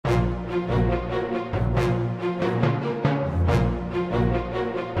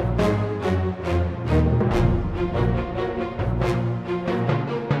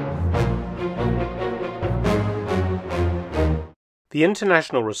The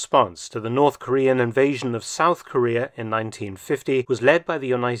international response to the North Korean invasion of South Korea in 1950 was led by the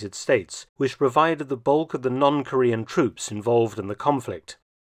United States, which provided the bulk of the non-Korean troops involved in the conflict.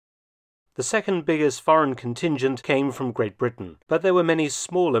 The second biggest foreign contingent came from Great Britain, but there were many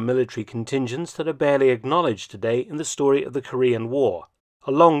smaller military contingents that are barely acknowledged today in the story of the Korean War.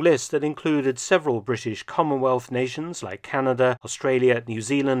 A long list that included several British Commonwealth nations like Canada, Australia, New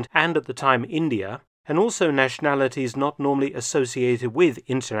Zealand, and at the time India, and also nationalities not normally associated with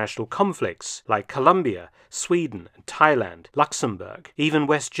international conflicts, like Colombia, Sweden, Thailand, Luxembourg. Even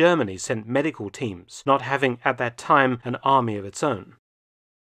West Germany sent medical teams, not having at that time an army of its own.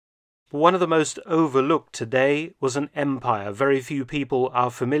 One of the most overlooked today was an empire very few people are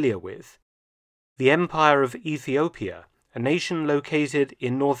familiar with. The Empire of Ethiopia, a nation located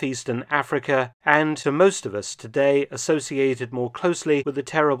in northeastern Africa and, to most of us today, associated more closely with the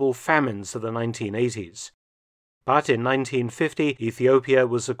terrible famines of the 1980s. But in 1950, Ethiopia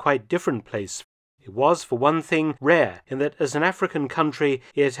was a quite different place. It was, for one thing, rare in that as an African country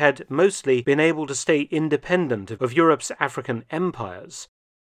it had mostly been able to stay independent of Europe's African empires.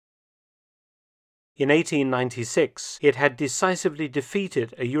 In 1896, it had decisively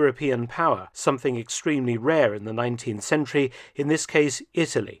defeated a European power, something extremely rare in the 19th century, in this case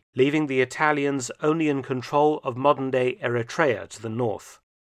Italy, leaving the Italians only in control of modern-day Eritrea to the north.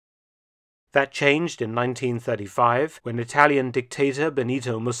 That changed in 1935, when Italian dictator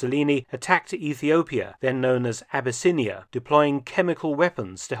Benito Mussolini attacked Ethiopia, then known as Abyssinia, deploying chemical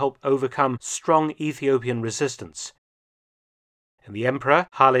weapons to help overcome strong Ethiopian resistance. And the Emperor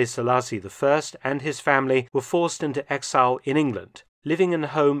Haile Selassie I and his family were forced into exile in England, living in a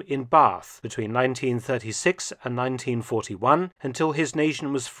home in Bath between 1936 and 1941 until his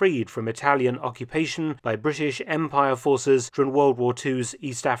nation was freed from Italian occupation by British Empire forces during World War II's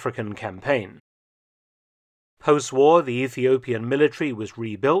East African campaign. Post-war, the Ethiopian military was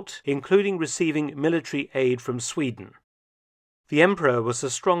rebuilt, including receiving military aid from Sweden. The emperor was a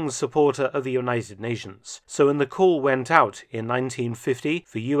strong supporter of the United Nations, so when the call went out in 1950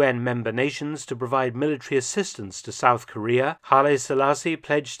 for UN member nations to provide military assistance to South Korea, Haile Selassie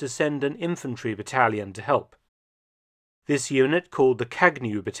pledged to send an infantry battalion to help. This unit, called the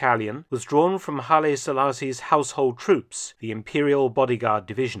Kagnew Battalion, was drawn from Haile Selassie's household troops, the Imperial Bodyguard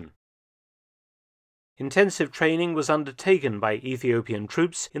Division. Intensive training was undertaken by Ethiopian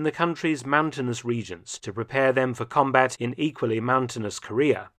troops in the country's mountainous regions to prepare them for combat in equally mountainous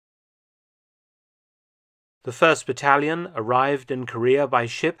Korea. The 1st Battalion arrived in Korea by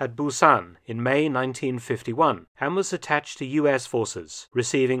ship at Busan in May 1951 and was attached to U.S. forces,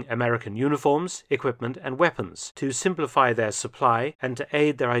 receiving American uniforms, equipment and weapons to simplify their supply and to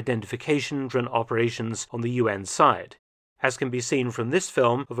aid their identification during operations on the UN side. As can be seen from this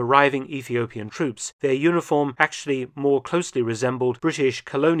film of arriving Ethiopian troops, their uniform actually more closely resembled British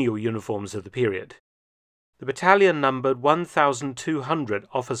colonial uniforms of the period. The battalion numbered 1,200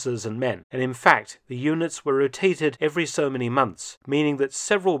 officers and men, and in fact the units were rotated every so many months, meaning that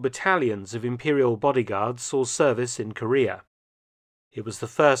several battalions of Imperial bodyguards saw service in Korea. It was the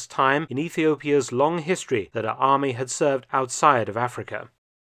first time in Ethiopia's long history that an army had served outside of Africa.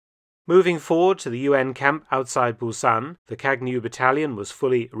 Moving forward to the UN camp outside Busan, the Kagnew Battalion was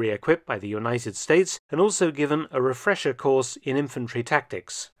fully re-equipped by the United States and also given a refresher course in infantry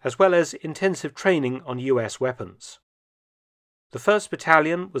tactics, as well as intensive training on US weapons. The 1st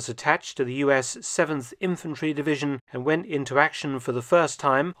Battalion was attached to the US 7th Infantry Division and went into action for the first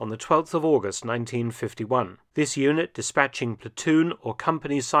time on the 12th of August 1951. This unit dispatching platoon or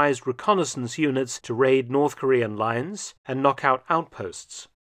company-sized reconnaissance units to raid North Korean lines and knock out outposts.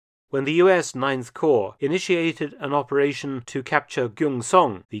 When the US 9th Corps initiated an operation to capture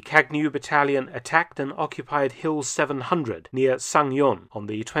Gyeongsong, the Kagnew Battalion attacked and occupied Hill 700 near Sangyon on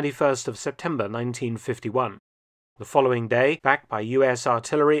the 21st of September 1951. The following day, backed by US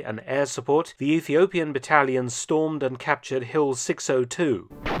artillery and air support, the Ethiopian battalion stormed and captured Hill 602.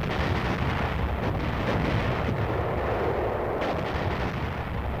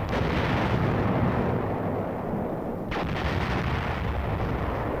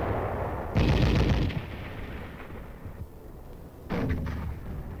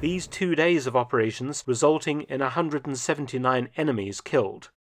 These 2 days of operations resulting in 179 enemies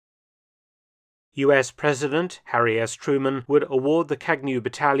killed. US President Harry S. Truman would award the Kagnew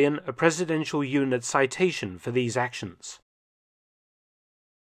Battalion a Presidential Unit Citation for these actions.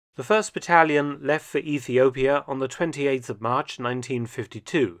 The 1st Battalion left for Ethiopia on the 28th of March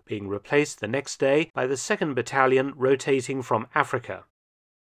 1952, being replaced the next day by the 2nd Battalion rotating from Africa.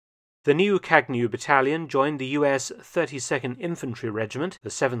 The new Kagnew Battalion joined the US 32nd Infantry Regiment,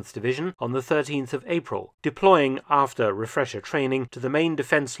 the 7th Division, on the 13th of April, deploying after refresher training to the main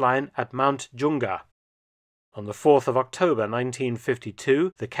defense line at Mount Junga. On the 4th of October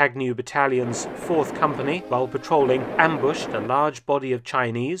 1952, the Kagnew Battalion's 4th Company, while patrolling, ambushed a large body of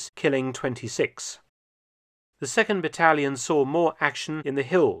Chinese, killing 26. The 2nd Battalion saw more action in the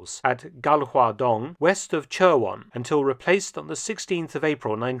hills at Galhwa-dong, west of Cherwon, until replaced on the 16th of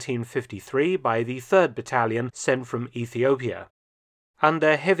April 1953 by the 3rd Battalion sent from Ethiopia.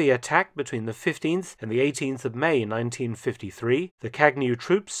 Under heavy attack between the 15th and the 18th of May 1953, the Kagnew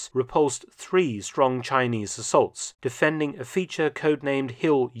troops repulsed 3 strong Chinese assaults, defending a feature codenamed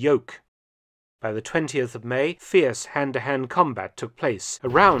Hill Yoke. By the 20th of May, fierce hand-to-hand combat took place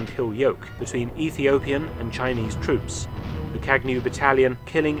around Hill Yoke between Ethiopian and Chinese troops, the Kagnew Battalion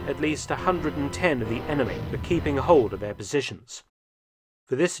killing at least 110 of the enemy but keeping a hold of their positions.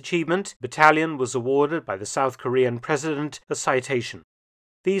 For this achievement, the battalion was awarded by the South Korean president a citation.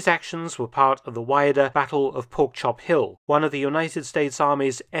 These actions were part of the wider Battle of Porkchop Hill, one of the United States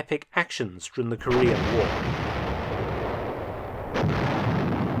Army's epic actions during the Korean War.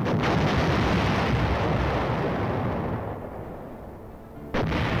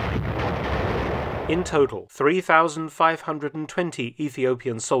 In total, 3,520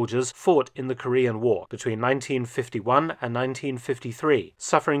 Ethiopian soldiers fought in the Korean War between 1951 and 1953,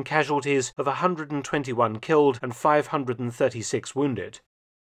 suffering casualties of 121 killed and 536 wounded.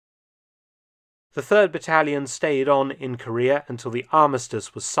 The 3rd Battalion stayed on in Korea until the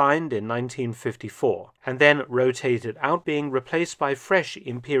armistice was signed in 1954, and then rotated out, being replaced by fresh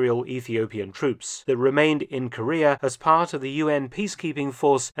Imperial Ethiopian troops that remained in Korea as part of the UN peacekeeping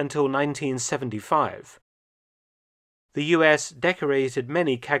force until 1975. The US decorated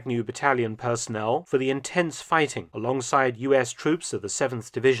many Kagnew Battalion personnel for the intense fighting alongside US troops of the 7th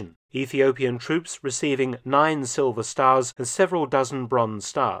Division, Ethiopian troops receiving 9 Silver Stars and several dozen Bronze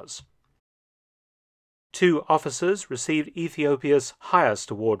Stars. 2 officers received Ethiopia's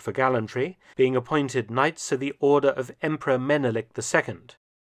highest award for gallantry, being appointed Knights of the Order of Emperor Menelik II.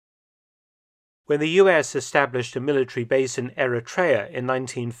 When the US established a military base in Eritrea in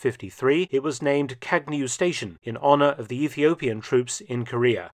 1953, it was named Kagnew Station in honor of the Ethiopian troops in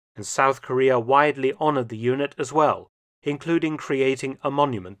Korea, and South Korea widely honored the unit as well, including creating a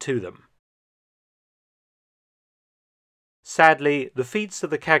monument to them. Sadly, the feats of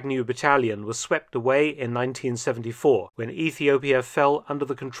the Kagnew Battalion were swept away in 1974 when Ethiopia fell under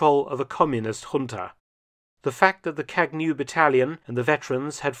the control of a communist junta. The fact that the Kagnew Battalion and the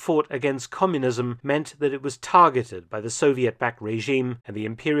veterans had fought against communism meant that it was targeted by the Soviet-backed regime, and the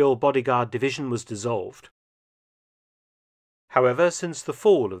Imperial Bodyguard Division was dissolved. However, since the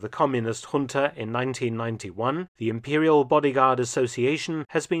fall of the communist junta in 1991, the Imperial Bodyguard Association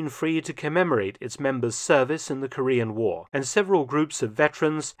has been free to commemorate its members' service in the Korean War, and several groups of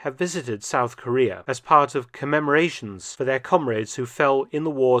veterans have visited South Korea as part of commemorations for their comrades who fell in the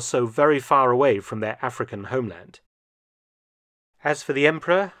war so very far away from their African homeland. As for the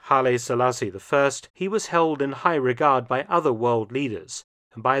Emperor Haile Selassie I, he was held in high regard by other world leaders,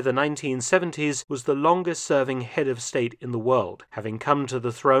 and by the 1970s was the longest-serving head of state in the world, having come to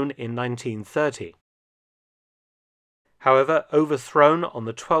the throne in 1930. However, overthrown on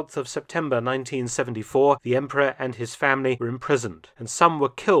the 12th of September 1974, the emperor and his family were imprisoned, and some were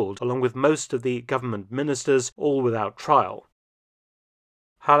killed along with most of the government ministers, all without trial.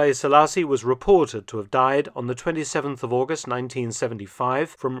 Haile Selassie was reported to have died on the 27th of August 1975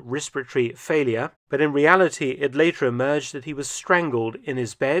 from respiratory failure, but in reality it later emerged that he was strangled in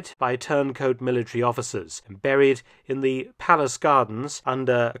his bed by turncoat military officers and buried in the palace gardens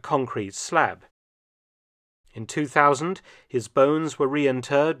under a concrete slab. In 2000, his bones were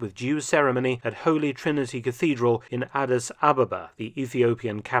reinterred with due ceremony at Holy Trinity Cathedral in Addis Ababa, the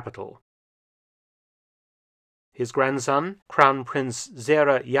Ethiopian capital. His grandson, Crown Prince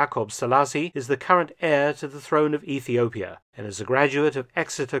Zera Yacob Selassie, is the current heir to the throne of Ethiopia, and is a graduate of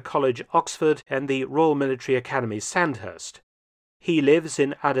Exeter College, Oxford, and the Royal Military Academy, Sandhurst. He lives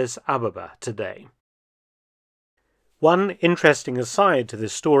in Addis Ababa today. One interesting aside to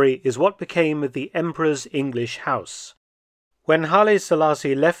this story is what became of the Emperor's English house. When Haile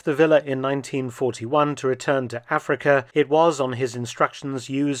Selassie left the villa in 1941 to return to Africa, it was, on his instructions,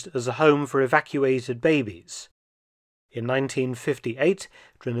 used as a home for evacuated babies. In 1958,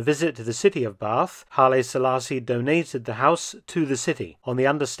 during a visit to the city of Bath, Haile Selassie donated the house to the city, on the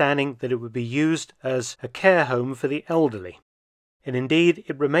understanding that it would be used as a care home for the elderly. And indeed,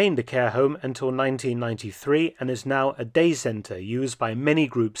 it remained a care home until 1993 and is now a day centre used by many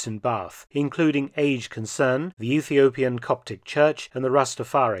groups in Bath, including Age Concern, the Ethiopian Coptic Church and the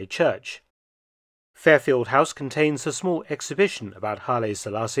Rastafari Church. Fairfield House contains a small exhibition about Haile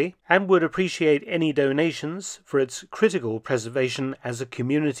Selassie and would appreciate any donations for its critical preservation as a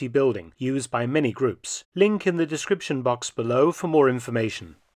community building used by many groups. Link in the description box below for more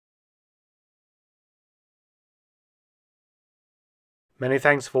information. Many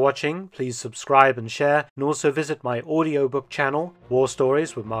thanks for watching. Please subscribe and share, and also visit my audiobook channel, War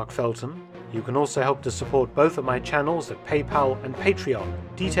Stories with Mark Felton. You can also help to support both of my channels at PayPal and Patreon.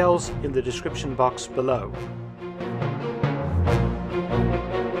 Details in the description box below.